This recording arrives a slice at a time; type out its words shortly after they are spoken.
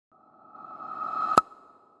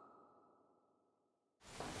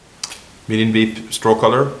Medium deep straw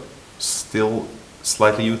color, still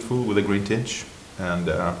slightly youthful with a green tinge, and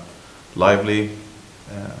lively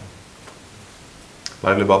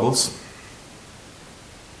bubbles.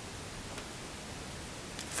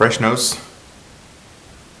 Fresh nose,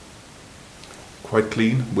 quite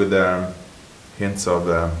clean with hints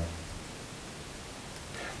of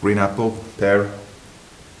green apple, pear,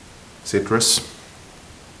 citrus.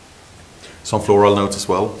 Some floral notes as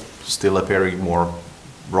well, still appearing more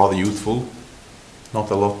rather youthful. Not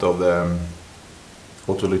a lot of the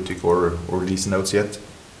autolytic or leesy notes yet.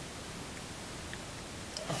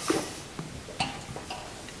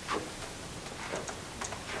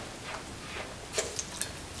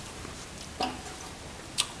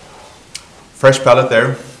 Fresh palate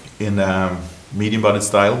there in medium bodied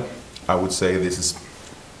style. I would say this is,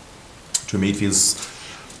 to me it feels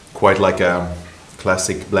quite like a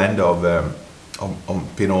classic blend of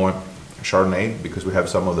Pinot and Chardonnay, because we have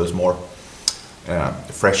some of those more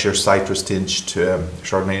fresher citrus tinged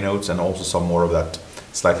Chardonnay notes, and also some more of that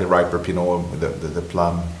slightly riper Pinot with the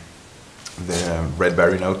plum, the red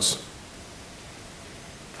berry notes.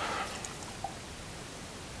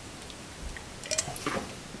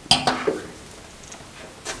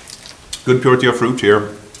 Good purity of fruit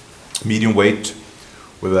here, medium weight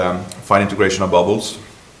with fine integration of bubbles.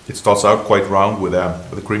 It starts out quite round with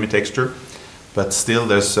a creamy texture, but still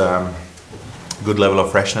there's good level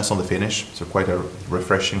of freshness on the finish, so quite a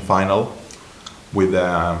refreshing final with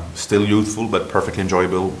still youthful but perfectly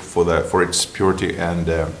enjoyable for its purity and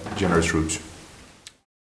generous fruit.